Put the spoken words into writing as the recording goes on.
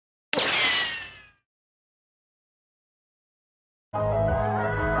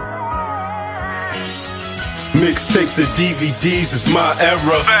Mixtapes and DVDs is my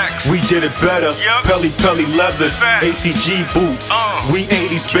era. Facts. We did it better. Yep. Pelly leathers, Facts. ACG boots. We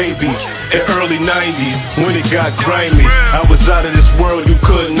 80s babies and early 90s when it got grimy. real. I was out of this world, you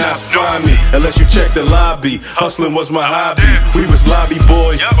could not find me unless you check the lobby. Hustling was my hobby. We was lobby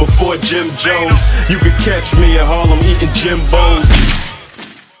boys Yep. before Jim Jones. You could catch me in Harlem eating Jimbos.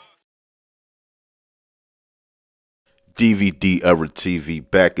 DVD Era TV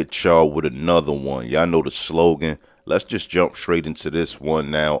back at y'all with another one. Y'all know the slogan. Let's just jump straight into this one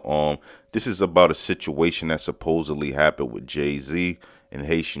now. This is about a situation that supposedly happened with Jayz and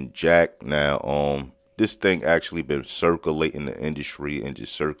Haitian Jack. Now, this thing actually been circulating the industry and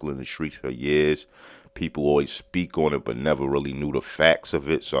just circling the streets for years. People always speak on it, but never really knew the facts of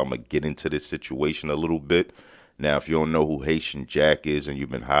it. So I'm gonna get into this situation a little bit. Now, if you don't know who Haitian Jack is and you've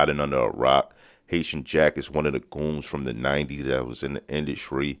been hiding under a rock, Haitian Jack is one of the goons from the 90s that was in the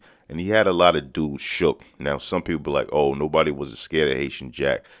industry, and he had a lot of dudes shook. Now, some people be like, oh, nobody was scared of Haitian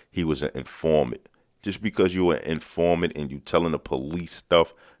Jack. He was an informant. Just because you're an informant and you telling the police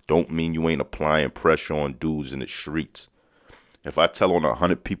stuff don't mean you ain't applying pressure on dudes in the streets. If I tell on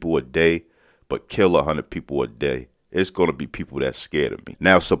 100 people a day, but kill 100 people a day, it's going to be people that's scared of me.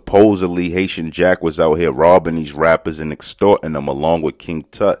 Now, supposedly, Haitian Jack was out here robbing these rappers and extorting them along with King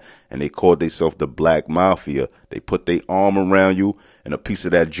Tut, and they called themselves the Black Mafia. They put their arm around you, and a piece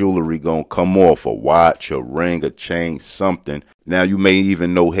of that jewelry going to come off, a watch, a ring, a chain, something. Now, you may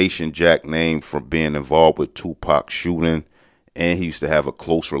even know Haitian Jack name from being involved with Tupac shooting, and he used to have a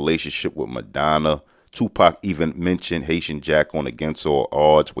close relationship with Madonna. Tupac even mentioned Haitian Jack on Against All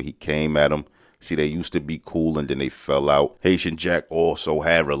Odds where he came at him. See, they used to be cool and then they fell out. Haitian Jack also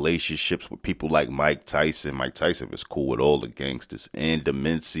had relationships with people like Mike Tyson. Mike Tyson was cool with all the gangsters. And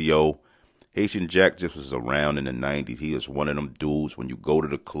Demencio. Haitian Jack just was around in the 90s. He was one of them dudes, when you go to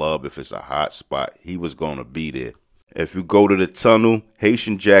the club, if it's a hot spot, he was going to be there. If you go to the tunnel,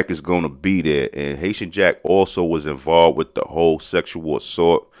 Haitian Jack is going to be there. And Haitian Jack also was involved with the whole sexual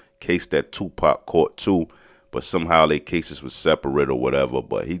assault case that Tupac caught too. But somehow their cases was separate or whatever.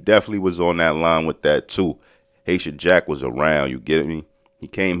 But he definitely was on that line with that too. Haitian Jack was around, you get me? He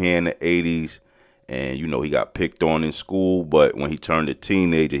came here in the 80s and, you know, he got picked on in school. But when he turned a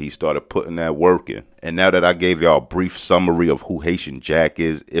teenager, he started putting that work in. And now that I gave y'all a brief summary of who Haitian Jack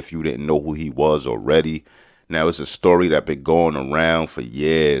is, if you didn't know who he was already, now it's a story that been going around for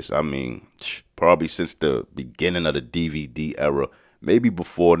years. I mean, probably since the beginning of the DVD era. Maybe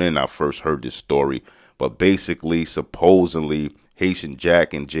before then I first heard this story. But basically, supposedly, Haitian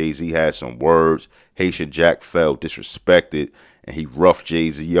Jack and Jay-Z had some words. Haitian Jack felt disrespected, and he roughed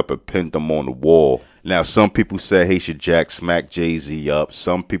Jay-Z up and pinned him on the wall. Now, some people said Haitian Jack smacked Jay-Z up.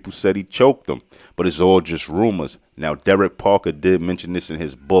 Some people said he choked him. But it's all just rumors. Now, Derek Parker did mention this in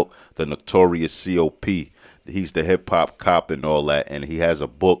his book, The Notorious C.O.P. He's the hip-hop cop and all that, and he has a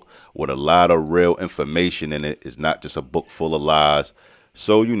book with a lot of real information in it. It's not just a book full of lies.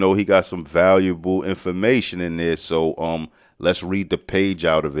 So, you know, he got some valuable information in there. So, let's read the page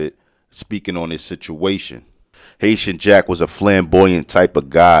out of it, speaking on his situation. Haitian Jack was a flamboyant type of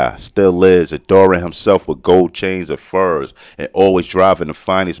guy, still is, adoring himself with gold chains and furs, and always driving the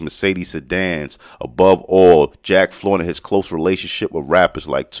finest Mercedes sedans. Above all, Jack flaunted his close relationship with rappers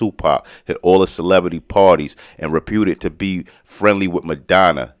like Tupac, hit all the celebrity parties, and reputed to be friendly with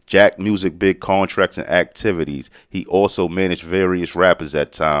Madonna. Jack music big contracts and activities. He also managed various rappers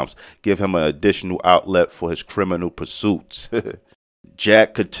at times, give him an additional outlet for his criminal pursuits.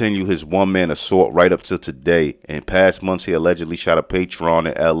 Jack continued his one-man assault right up to today. In past months, he allegedly shot a patron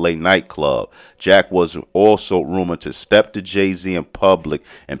in LA nightclub. Jack was also rumored to step to Jay-Z in public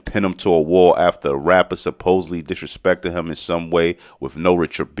and pin him to a wall after a rapper supposedly disrespected him in some way with no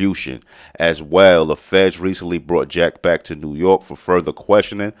retribution. As well, the feds recently brought Jack back to New York for further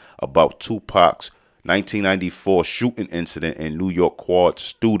questioning about Tupac's 1994 shooting incident in New York Quad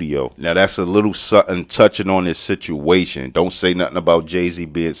Studio. Now that's a little something touching on this situation. Don't say nothing about Jay-Z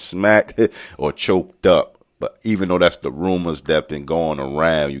being smacked or choked up. But even though that's the rumors that been going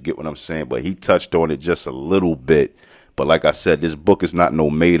around, you get what I'm saying? But he touched on it just a little bit. But like I said, this book is not no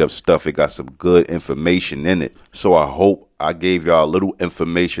made up stuff. It got some good information in it. So I hope I gave y'all a little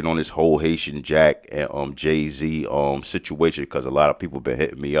information on this whole Haitian Jack and Jay-Z situation, because a lot of people been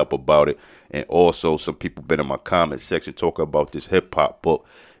hitting me up about it. And also some people been in my comment section talking about this hip hop book,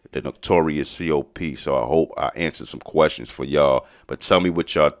 The Notorious C.O.P. So I hope I answered some questions for y'all. But tell me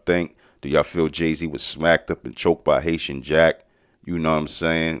what y'all think. Do y'all feel Jay-Z was smacked up and choked by Haitian Jack? You know what I'm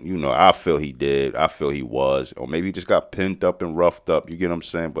saying? You know, I feel he did. I feel he was. Or maybe he just got pinned up and roughed up. You get what I'm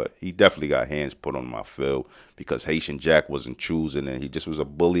saying? But he definitely got hands put on him, I feel, because Haitian Jack wasn't choosing and he just was a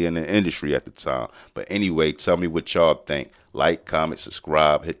bully in the industry at the time. But anyway, tell me what y'all think. Like, comment,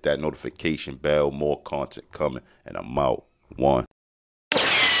 subscribe, hit that notification bell. More content coming. And I'm out. One.